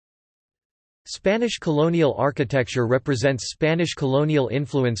Spanish colonial architecture represents Spanish colonial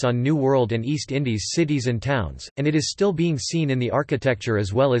influence on New World and East Indies cities and towns, and it is still being seen in the architecture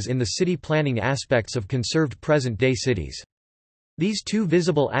as well as in the city planning aspects of conserved present-day cities. These two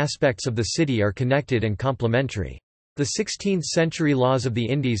visible aspects of the city are connected and complementary. The 16th-century laws of the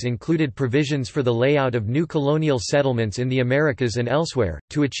Indies included provisions for the layout of new colonial settlements in the Americas and elsewhere,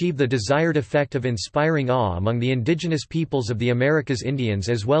 to achieve the desired effect of inspiring awe among the indigenous peoples of the Americas Indians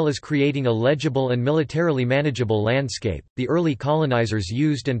as well as creating a legible and militarily manageable landscape. The early colonizers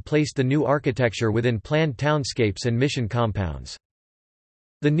used and placed the new architecture within planned townscapes and mission compounds.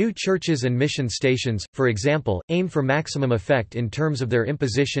 The new churches and mission stations, for example, aim for maximum effect in terms of their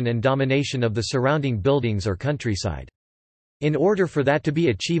imposition and domination of the surrounding buildings or countryside. In order for that to be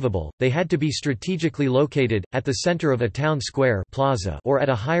achievable, they had to be strategically located, at the center of a town square plaza or at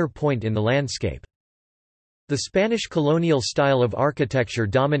a higher point in the landscape. The Spanish colonial style of architecture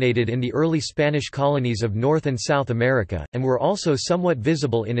dominated in the early Spanish colonies of North and South America, and were also somewhat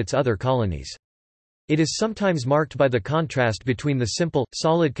visible in its other colonies. It is sometimes marked by the contrast between the simple,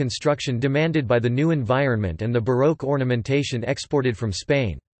 solid construction demanded by the new environment and the Baroque ornamentation exported from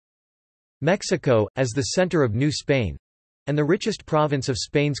Spain. Mexico, as the center of New Spain—and the richest province of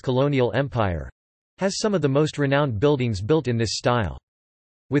Spain's colonial empire—has some of the most renowned buildings built in this style.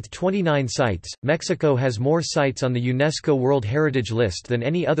 With 29 sites, Mexico has more sites on the UNESCO World Heritage List than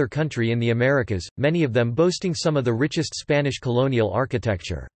any other country in the Americas, many of them boasting some of the richest Spanish colonial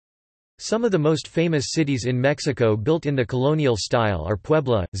architecture. Some of the most famous cities in Mexico built in the colonial style are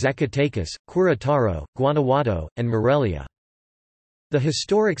Puebla, Zacatecas, Querétaro, Guanajuato, and Morelia. The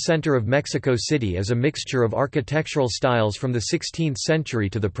historic center of Mexico City is a mixture of architectural styles from the 16th century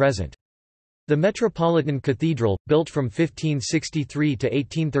to the present. The Metropolitan Cathedral, built from 1563 to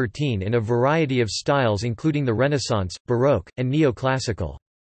 1813 in a variety of styles including the Renaissance, Baroque, and Neoclassical.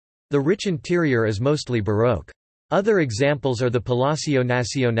 The rich interior is mostly Baroque. Other examples are the Palacio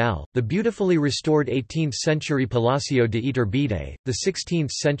Nacional, the beautifully restored 18th-century Palacio de Iturbide, the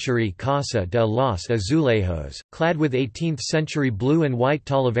 16th-century Casa de los Azulejos, clad with 18th-century blue and white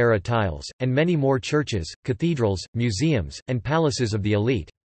Talavera tiles, and many more churches, cathedrals, museums, and palaces of the elite.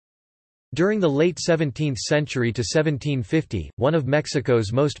 During the late 17th century to 1750, one of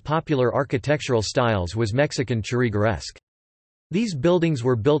Mexico's most popular architectural styles was Mexican churrigueresque. These buildings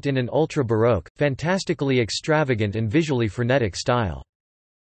were built in an ultra-Baroque, fantastically extravagant and visually frenetic style.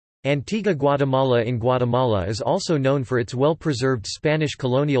 Antigua Guatemala in Guatemala is also known for its well-preserved Spanish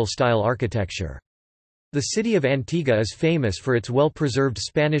colonial-style architecture. The city of Antigua is famous for its well-preserved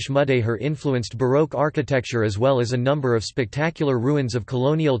Spanish mudéjar-influenced Baroque architecture as well as a number of spectacular ruins of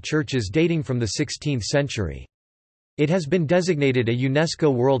colonial churches dating from the 16th century. It has been designated a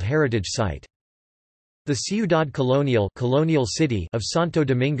UNESCO World Heritage Site. The Ciudad Colonial, colonial city of Santo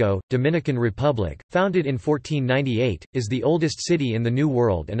Domingo, Dominican Republic, founded in 1498, is the oldest city in the New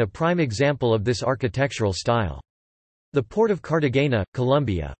World and a prime example of this architectural style. The port of Cartagena,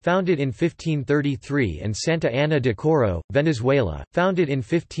 Colombia, founded in 1533 and Santa Ana de Coro, Venezuela, founded in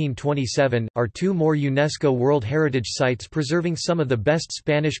 1527, are two more UNESCO World Heritage Sites preserving some of the best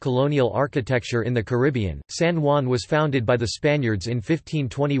Spanish colonial architecture in the Caribbean. San Juan was founded by the Spaniards in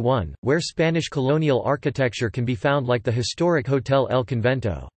 1521, where Spanish colonial architecture can be found like the historic Hotel El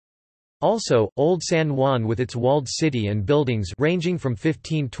Convento. Also, Old San Juan with its walled city and buildings ranging from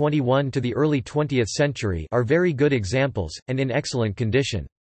 1521 to the early 20th century are very good examples, and in excellent condition.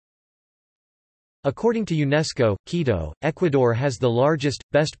 According to UNESCO, Quito, Ecuador has the largest,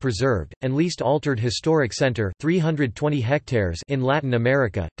 best preserved, and least altered historic center 320 hectares in Latin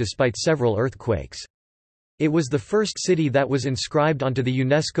America, despite several earthquakes. It was the first city that was inscribed onto the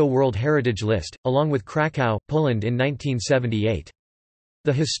UNESCO World Heritage List, along with Kraków, Poland in 1978.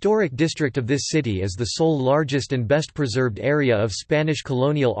 The historic district of this city is the sole largest and best preserved area of Spanish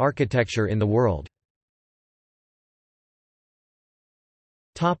colonial architecture in the world.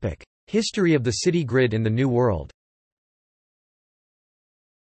 History of the city grid in the New World.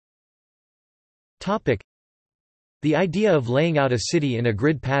 The idea of laying out a city in a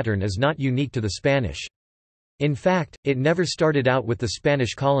grid pattern is not unique to the Spanish. In fact, it never started out with the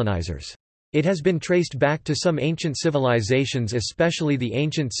Spanish colonizers. It has been traced back to some ancient civilizations, especially the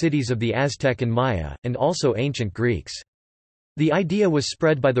ancient cities of the Aztec and Maya, and also ancient Greeks. The idea was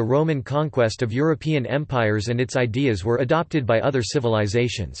spread by the Roman conquest of European empires and its ideas were adopted by other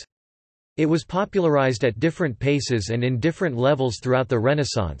civilizations. It was popularized at different paces and in different levels throughout the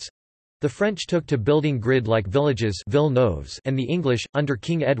Renaissance. The French took to building grid-like villages and the English, under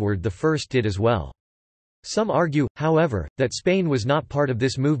King Edward I, did as well. Some argue, however, that Spain was not part of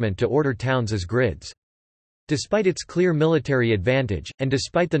this movement to order towns as grids. Despite its clear military advantage, and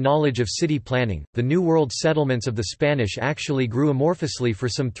despite the knowledge of city planning, the New World settlements of the Spanish actually grew amorphously for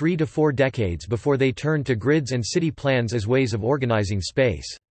some 3 to 4 decades before they turned to grids and city plans as ways of organizing space.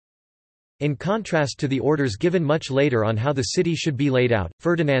 In contrast to the orders given much later on how the city should be laid out,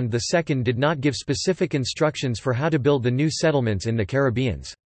 Ferdinand II did not give specific instructions for how to build the new settlements in the Caribbean.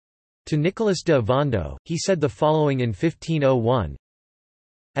 To Nicolas de Ovando, he said the following in 1501,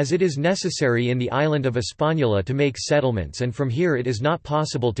 "As it is necessary in the island of Hispaniola to make settlements and from here it is not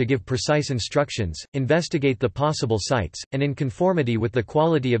possible to give precise instructions, investigate the possible sites, and in conformity with the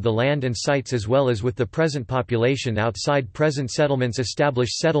quality of the land and sites as well as with the present population outside present settlements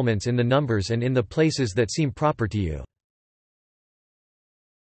establish settlements in the numbers and in the places that seem proper to you."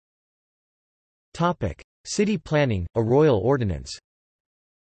 City planning, a royal ordinance.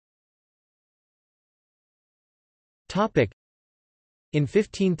 In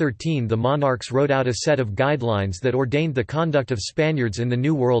 1513 the monarchs wrote out a set of guidelines that ordained the conduct of Spaniards in the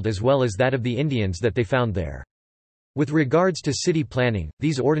New World as well as that of the Indians that they found there. With regards to city planning,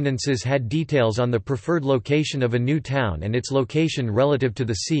 these ordinances had details on the preferred location of a new town and its location relative to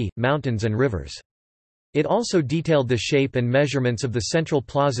the sea, mountains and rivers. It also detailed the shape and measurements of the central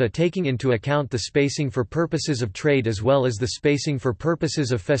plaza taking into account the spacing for purposes of trade as well as the spacing for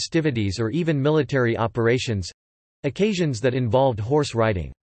purposes of festivities or even military operations—occasions that involved horse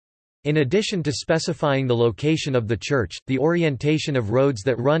riding. In addition to specifying the location of the church, the orientation of roads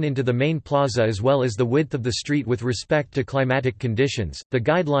that run into the main plaza as well as the width of the street with respect to climatic conditions, the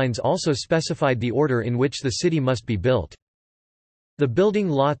guidelines also specified the order in which the city must be built. The building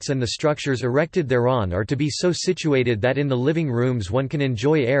lots and the structures erected thereon are to be so situated that in the living rooms one can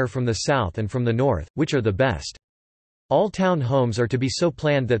enjoy air from the south and from the north, which are the best. All town homes are to be so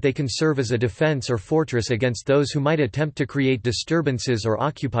planned that they can serve as a defense or fortress against those who might attempt to create disturbances or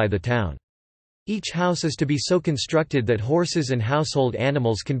occupy the town. Each house is to be so constructed that horses and household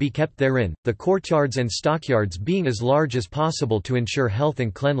animals can be kept therein, the courtyards and stockyards being as large as possible to ensure health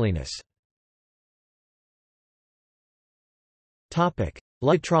and cleanliness.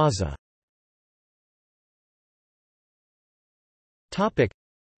 La Traza.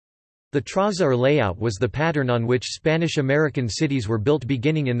 The traza or layout was the pattern on which Spanish-American cities were built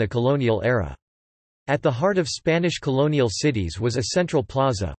beginning in the colonial era. At the heart of Spanish colonial cities was a central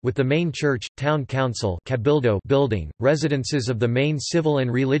plaza, with the main church, town council cabildo building, residences of the main civil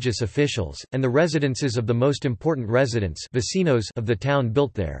and religious officials, and the residences of the most important residents vecinos of the town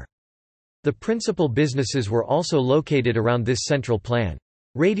built there. The principal businesses were also located around this central plan.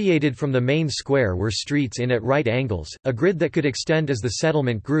 Radiated from the main square were streets in at right angles, a grid that could extend as the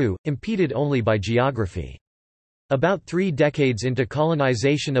settlement grew, impeded only by geography. About 3 decades into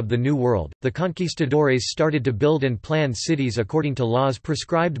colonization of the New World, the conquistadores started to build and plan cities according to laws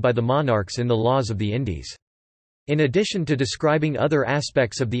prescribed by the monarchs in the laws of the Indies. In addition to describing other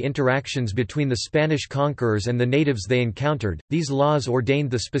aspects of the interactions between the Spanish conquerors and the natives they encountered, these laws ordained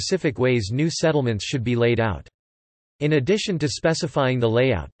the specific ways new settlements should be laid out. In addition to specifying the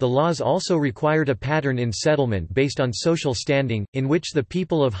layout, the laws also required a pattern in settlement based on social standing, in which the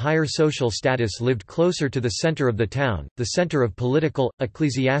people of higher social status lived closer to the center of the town, the center of political,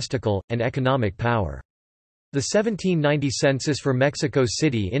 ecclesiastical, and economic power. The 1790 census for Mexico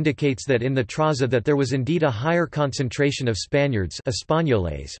City indicates that in the Traza that there was indeed a higher concentration of Spaniards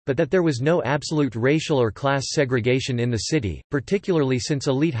españoles, but that there was no absolute racial or class segregation in the city, particularly since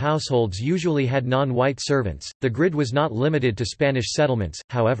elite households usually had non-white servants. The grid was not limited to Spanish settlements,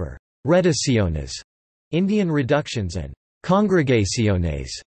 however. Reducciones, Indian reductions and congregaciones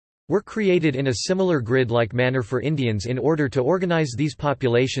were created in a similar grid-like manner for Indians in order to organize these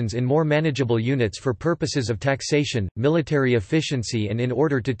populations in more manageable units for purposes of taxation, military efficiency and in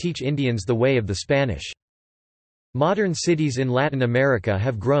order to teach Indians the way of the Spanish. Modern cities in Latin America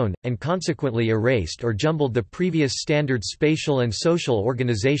have grown, and consequently erased or jumbled the previous standard spatial and social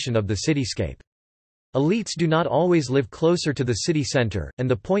organization of the cityscape. Elites do not always live closer to the city center,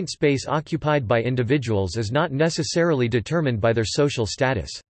 and the point space occupied by individuals is not necessarily determined by their social status.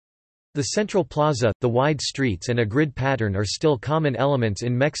 The central plaza, the wide streets and a grid pattern are still common elements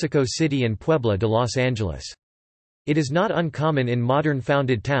in Mexico City and Puebla de Los Angeles. It is not uncommon in modern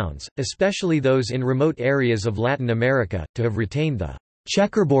founded towns, especially those in remote areas of Latin America, to have retained the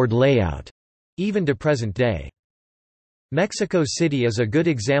checkerboard layout, even to present day. Mexico City is a good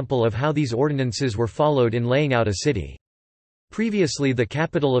example of how these ordinances were followed in laying out a city. Previously the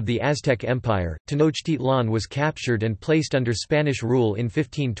capital of the Aztec Empire, Tenochtitlan was captured and placed under Spanish rule in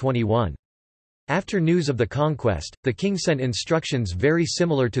 1521. After news of the conquest, the king sent instructions very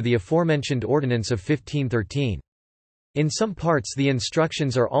similar to the aforementioned ordinance of 1513. In some parts the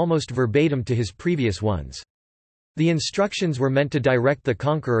instructions are almost verbatim to his previous ones. The instructions were meant to direct the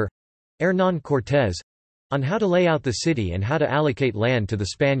conqueror, Hernán Cortés, on how to lay out the city and how to allocate land to the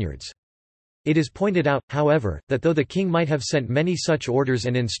Spaniards. It is pointed out, however, that though the king might have sent many such orders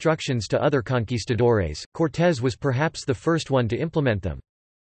and instructions to other conquistadores, Cortés was perhaps the first one to implement them.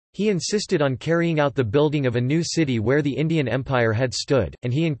 He insisted on carrying out the building of a new city where the Indian Empire had stood,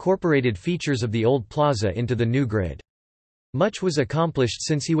 and he incorporated features of the old plaza into the new grid. Much was accomplished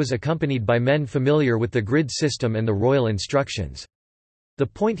since he was accompanied by men familiar with the grid system and the royal instructions. The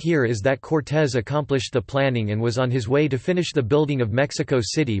point here is that Cortés accomplished the planning and was on his way to finish the building of Mexico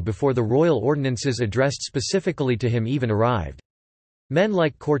City before the royal ordinances addressed specifically to him even arrived. Men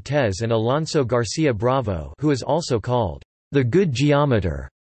like Cortés and Alonso García Bravo, who is also called the Good Geometer,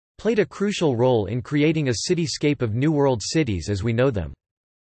 played a crucial role in creating a cityscape of New World cities as we know them.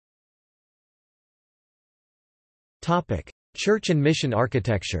 Church and mission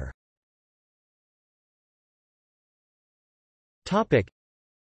architecture.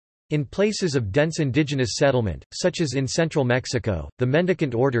 In places of dense indigenous settlement, such as in central Mexico, the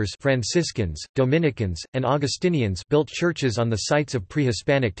mendicant orders Franciscans, Dominicans, and Augustinians built churches on the sites of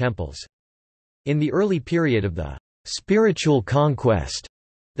pre-Hispanic temples. In the early period of the spiritual conquest,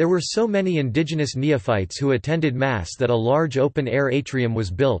 there were so many indigenous neophytes who attended Mass that a large open-air atrium was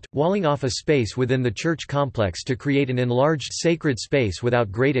built, walling off a space within the church complex to create an enlarged sacred space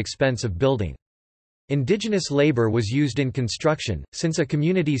without great expense of building. Indigenous labor was used in construction, since a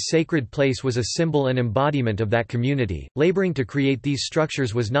community's sacred place was a symbol and embodiment of that community. Laboring to create these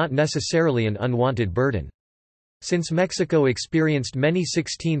structures was not necessarily an unwanted burden. Since Mexico experienced many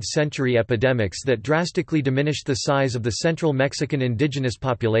 16th-century epidemics that drastically diminished the size of the central Mexican indigenous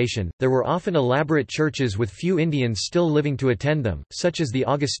population, there were often elaborate churches with few Indians still living to attend them, such as the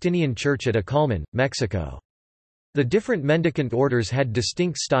Augustinian Church at Acolman, Mexico. The different mendicant orders had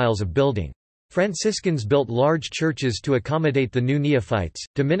distinct styles of building. Franciscans built large churches to accommodate the new neophytes,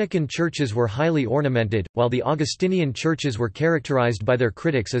 Dominican churches were highly ornamented, while the Augustinian churches were characterized by their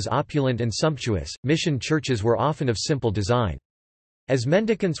critics as opulent and sumptuous. Mission churches were often of simple design. As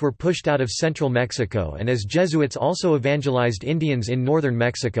mendicants were pushed out of central Mexico and as Jesuits also evangelized Indians in northern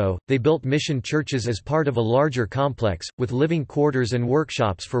Mexico, they built mission churches as part of a larger complex, with living quarters and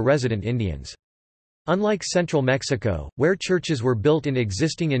workshops for resident Indians. Unlike central Mexico, where churches were built in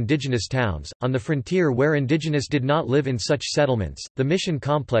existing indigenous towns, on the frontier where indigenous did not live in such settlements, the mission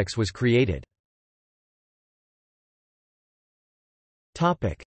complex was created.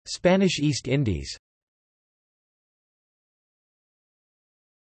 Spanish East Indies.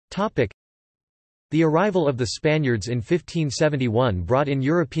 The arrival of the Spaniards in 1571 brought in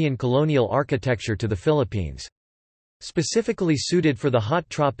European colonial architecture to the Philippines. Specifically suited for the hot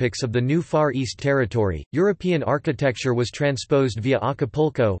tropics of the new Far East Territory, European architecture was transposed via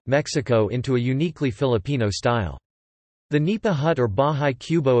Acapulco, Mexico into a uniquely Filipino style. The nipa hut or bahay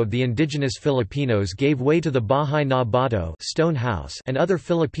kubo of the indigenous Filipinos gave way to the bahay na bato stone house and other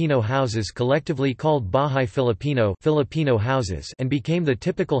Filipino houses collectively called bahay Filipino Filipino houses and became the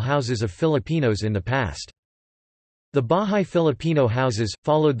typical houses of Filipinos in the past. The Bahay Filipino houses,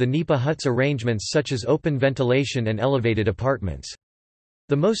 followed the nipa huts arrangements such as open ventilation and elevated apartments.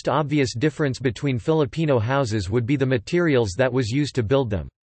 The most obvious difference between Filipino houses would be the materials that was used to build them.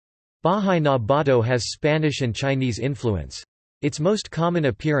 Bahay na bato has Spanish and Chinese influence. Its most common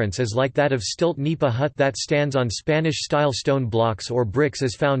appearance is like that of stilt nipa hut that stands on Spanish-style stone blocks or bricks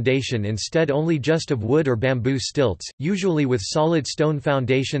as foundation instead only just of wood or bamboo stilts, usually with solid stone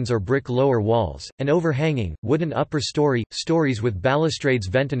foundations or brick lower walls, an overhanging, wooden upper story, stories with balustrades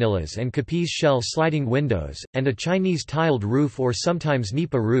ventanillas and capiz shell sliding windows, and a Chinese tiled roof or sometimes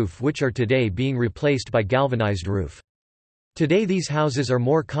nipa roof which are today being replaced by galvanized roof. Today these houses are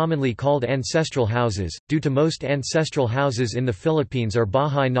more commonly called ancestral houses, due to most ancestral houses in the Philippines are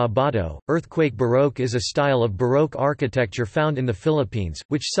Bahay na bato. Earthquake Baroque is a style of Baroque architecture found in the Philippines,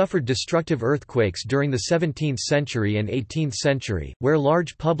 which suffered destructive earthquakes during the 17th century and 18th century, where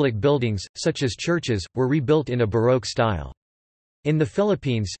large public buildings, such as churches, were rebuilt in a Baroque style. In the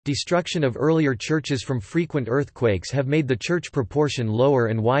Philippines, destruction of earlier churches from frequent earthquakes have made the church proportion lower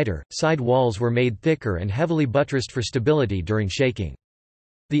and wider, side walls were made thicker and heavily buttressed for stability during shaking.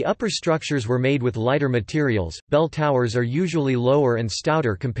 The upper structures were made with lighter materials. Bell towers are usually lower and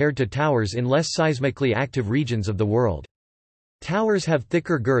stouter compared to towers in less seismically active regions of the world. Towers have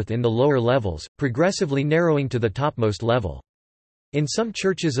thicker girth in the lower levels, progressively narrowing to the topmost level. In some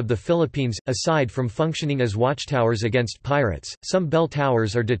churches of the Philippines, aside from functioning as watchtowers against pirates, some bell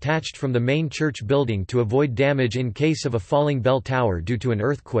towers are detached from the main church building to avoid damage in case of a falling bell tower due to an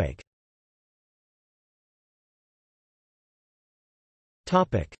earthquake.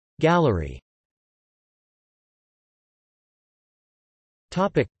 Gallery.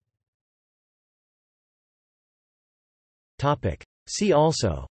 Topic. Topic. See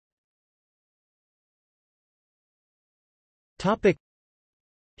also. Topic.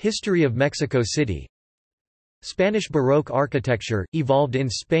 History of Mexico City. Spanish Baroque architecture, evolved in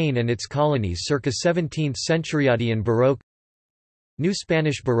Spain and its colonies circa 17th century. Baroque, New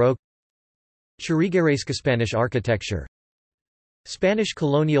Spanish Baroque, Churrigueresca. Spanish architecture, Spanish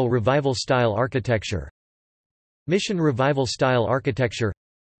Colonial Revival style architecture, Mission Revival style architecture,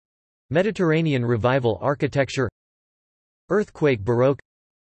 Mediterranean Revival architecture, Earthquake Baroque,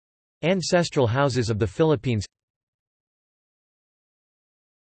 Ancestral houses of the Philippines.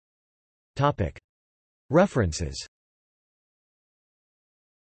 Topic. References.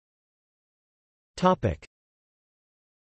 Topic.